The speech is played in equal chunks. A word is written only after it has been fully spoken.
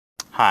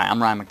Hi,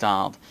 I'm Ryan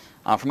McDonald.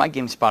 For my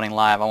Game Spotting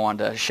Live, I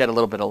wanted to shed a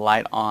little bit of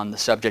light on the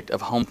subject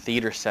of home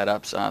theater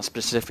setups,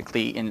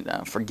 specifically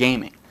for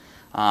gaming.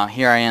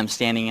 Here I am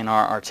standing in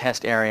our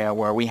test area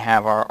where we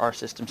have our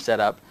system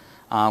set up.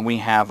 We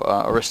have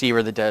a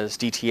receiver that does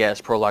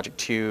DTS, ProLogic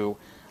 2,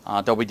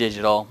 Dolby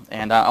Digital,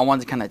 and I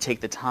wanted to kind of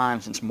take the time,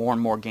 since more and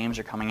more games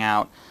are coming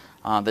out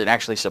that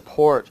actually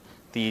support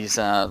these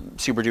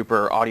super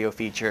duper audio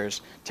features,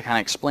 to kind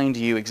of explain to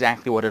you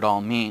exactly what it all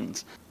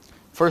means.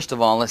 First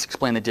of all, let's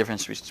explain the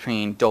difference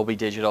between Dolby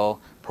Digital,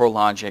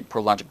 ProLogic,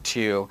 ProLogic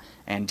 2,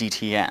 and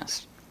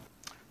DTS.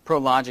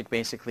 ProLogic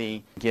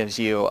basically gives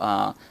you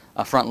a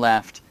front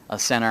left, a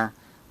center,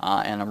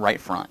 and a right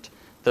front.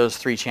 Those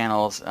three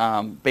channels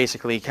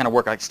basically kind of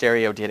work like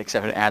stereo did,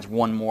 except it adds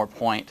one more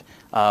point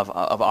of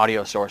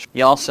audio source.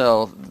 You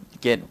also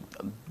get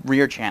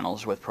rear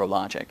channels with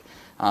ProLogic.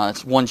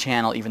 It's one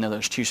channel even though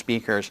there's two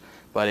speakers,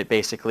 but it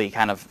basically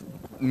kind of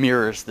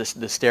mirrors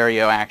the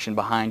stereo action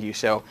behind you,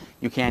 so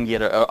you can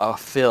get a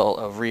fill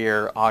of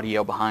rear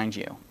audio behind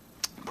you.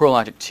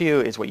 ProLogic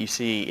 2 is what you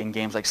see in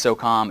games like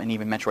SOCOM and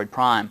even Metroid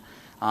Prime.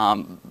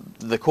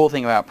 The cool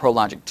thing about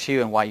ProLogic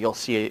 2 and why you'll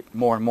see it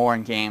more and more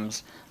in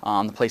games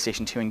on the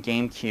PlayStation 2 and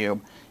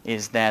GameCube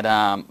is that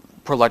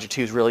ProLogic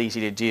 2 is really easy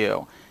to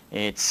do.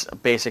 It's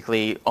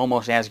basically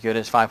almost as good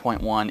as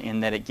 5.1 in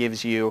that it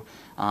gives you,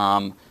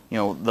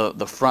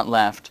 the front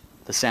left,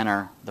 the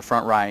center, the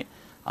front right,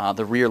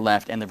 the rear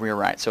left, and the rear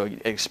right. So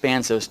it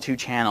expands those two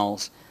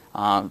channels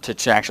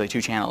to actually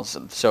two channels.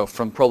 So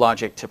from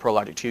ProLogic to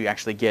ProLogic 2, you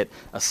actually get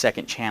a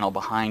second channel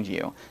behind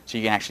you. So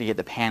you can actually get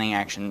the panning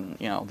action,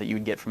 that you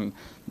would get from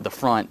the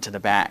front to the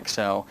back.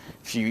 So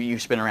if you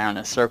spin around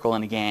in a circle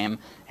in a game,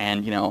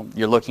 and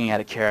you're looking at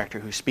a character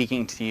who's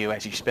speaking to you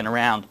as you spin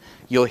around,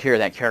 you'll hear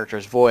that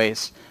character's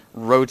voice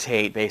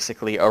rotate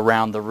basically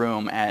around the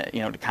room,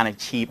 to kind of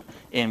keep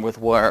in with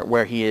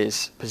where he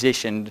is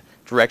positioned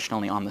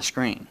directionally on the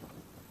screen.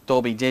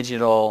 Dolby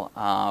Digital,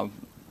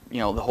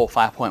 the whole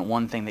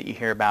 5.1 thing that you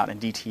hear about in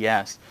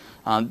DTS,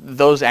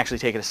 those actually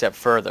take it a step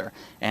further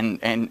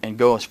and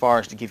go as far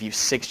as to give you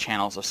 6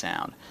 channels of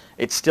sound.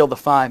 It's still the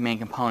 5 main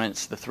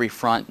components, the 3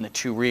 front and the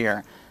 2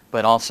 rear,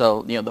 but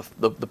also the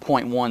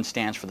 0.1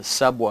 stands for the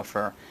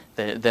subwoofer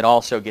that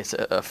also gets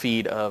a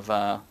feed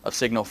of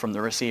signal from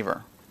the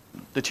receiver.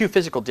 The two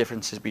physical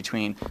differences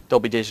between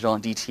Dolby Digital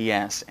and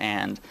DTS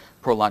and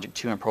ProLogic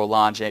 2 and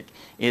ProLogic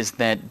is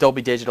that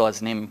Dolby Digital, as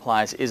the name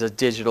implies, is a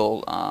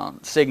digital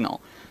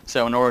signal.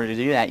 So in order to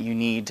do that, you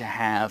need to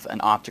have an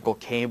optical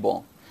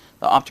cable.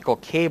 The optical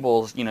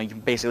cables, you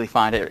can basically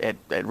find it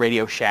at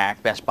Radio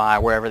Shack, Best Buy,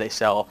 wherever they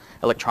sell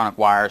electronic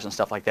wires and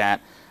stuff like that.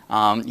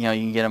 You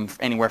can get them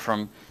anywhere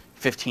from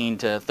 $15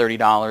 to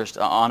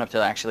 $30 on up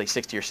to actually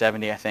 $60 or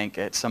 $70, I think,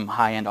 at some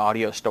high-end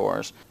audio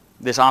stores.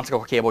 This optical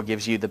cable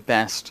gives you the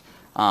best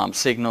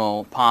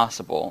signal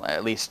possible,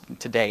 at least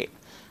to date.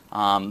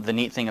 The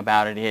neat thing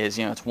about it is,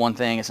 it's one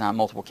thing, it's not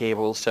multiple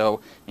cables, so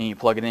you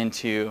plug it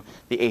into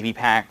the AV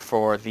pack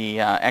for the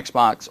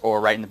Xbox or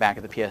right in the back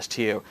of the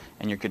PS2,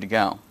 and you're good to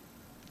go.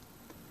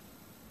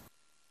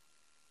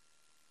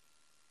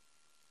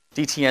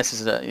 DTS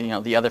is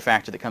the other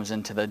factor that comes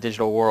into the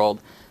digital world.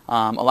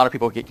 A lot of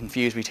people get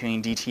confused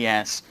between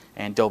DTS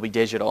and Dolby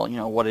Digital.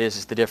 What it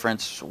is the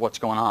difference, what's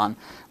going on.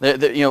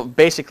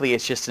 Basically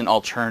it's just an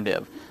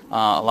alternative.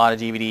 A lot of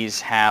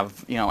DVDs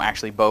have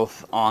actually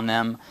both on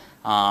them.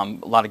 A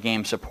lot of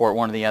games support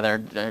one or the other.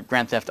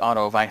 Grand Theft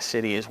Auto Vice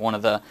City is one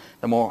of the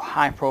more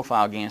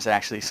high-profile games that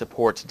actually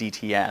supports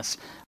DTS.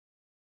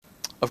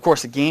 Of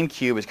course, the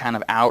GameCube is kind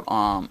of out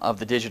of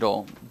the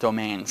digital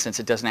domain, since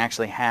it doesn't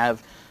actually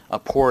have a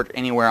port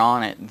anywhere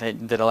on it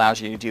that allows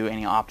you to do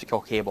any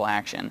optical cable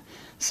action.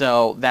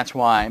 So that's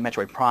why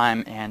Metroid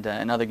Prime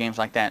and other games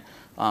like that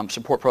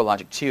support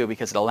ProLogic 2,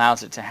 because it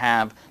allows it to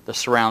have the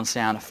surround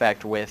sound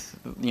effect with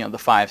the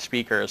 5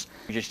 speakers.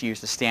 You just use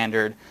the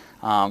standard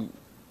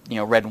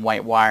red and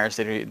white wires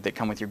that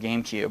come with your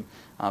GameCube.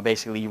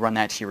 Basically, you run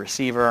that to your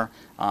receiver.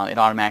 It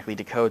automatically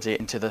decodes it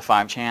into the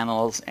 5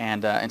 channels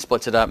and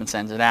splits it up and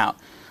sends it out.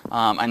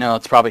 I know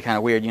it's probably kind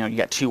of weird. You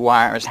got 2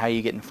 wires. How are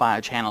you getting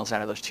 5 channels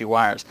out of those 2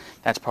 wires?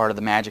 That's part of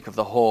the magic of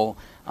the whole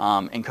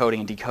encoding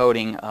and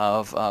decoding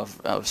of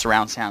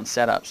surround sound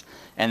setups.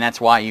 And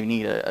that's why you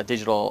need a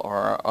digital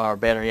or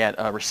better yet,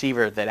 a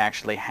receiver that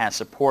actually has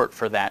support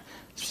for that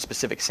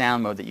specific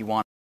sound mode that you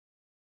want.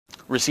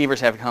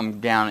 Receivers have come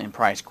down in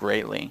price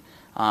greatly.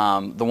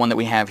 The one that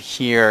we have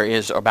here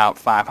is about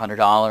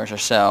 $500 or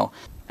so,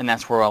 and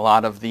that's where a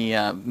lot of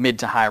the mid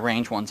to high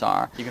range ones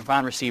are. You can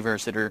find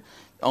receivers that are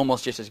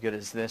almost just as good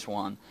as this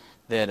one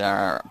that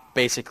are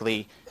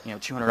basically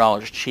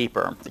 $200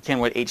 cheaper. The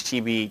Kenwood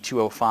HTB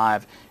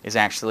 205 is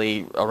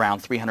actually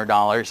around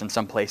 $300 in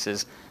some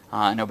places.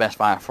 I know Best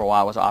Buy for a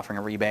while was offering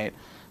a rebate,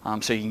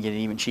 so you can get it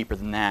even cheaper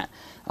than that.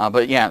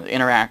 But yeah,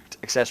 Interact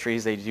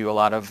Accessories, they do a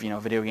lot of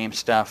video game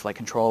stuff like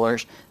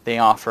controllers. They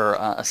offer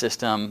a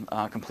system,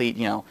 complete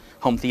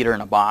home theater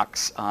in a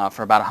box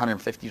for about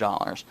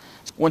 $150.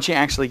 Once you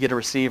actually get a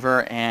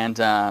receiver and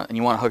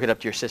you want to hook it up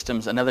to your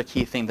systems, another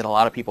key thing that a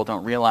lot of people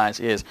don't realize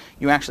is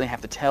you actually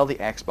have to tell the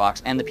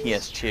Xbox and the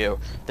PS2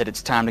 that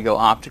it's time to go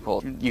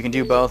optical. You can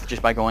do both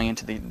just by going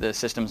into the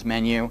systems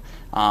menu.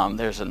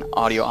 There's an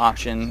audio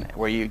option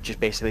where you just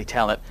basically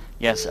tell it,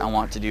 yes, I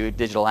want to do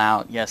digital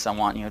out, yes, I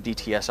want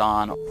DTS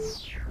on.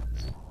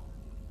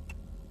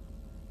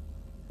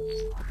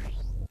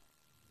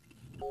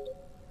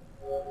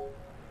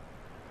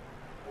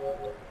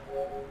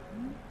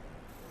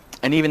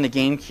 And even the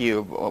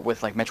GameCube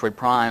with like Metroid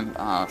Prime,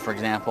 for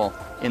example,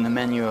 in the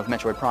menu of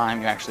Metroid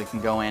Prime, you actually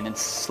can go in and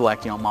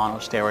select mono,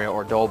 stereo,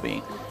 or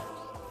Dolby.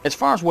 As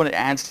far as what it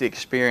adds to the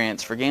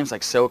experience, for games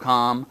like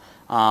SOCOM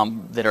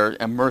that are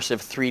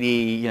immersive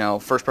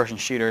 3D, first-person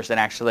shooters that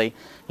actually,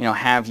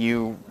 have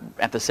you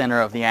at the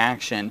center of the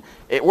action,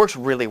 it works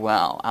really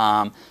well.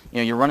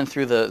 You're running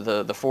through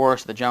the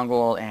forest, the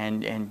jungle,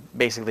 and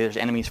basically there's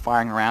enemies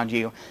firing around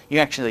you. You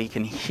actually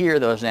can hear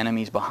those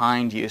enemies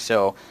behind you.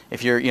 So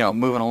if you're,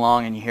 moving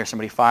along and you hear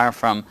somebody fire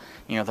from,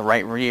 the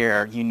right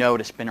rear, you know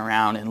to spin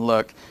around and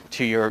look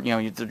to your,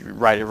 the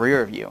right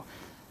rear of you.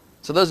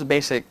 So those are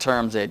basic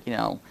terms that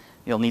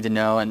you'll need to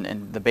know,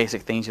 and the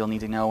basic things you'll need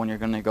to know when you're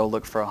going to go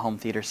look for a home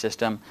theater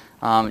system.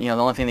 The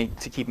only thing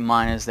to keep in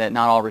mind is that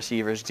not all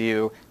receivers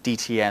do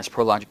DTS,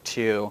 ProLogic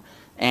 2,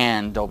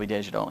 and Dolby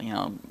Digital.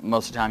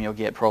 Most of the time you'll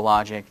get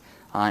ProLogic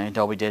and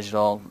Dolby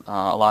Digital.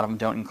 A lot of them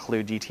don't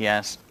include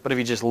DTS, but if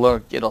you just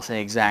look, it'll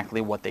say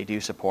exactly what they do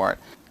support.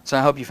 So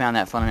I hope you found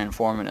that fun and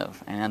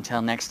informative. And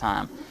until next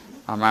time,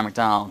 I'm Ryan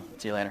McDonald.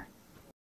 See you later.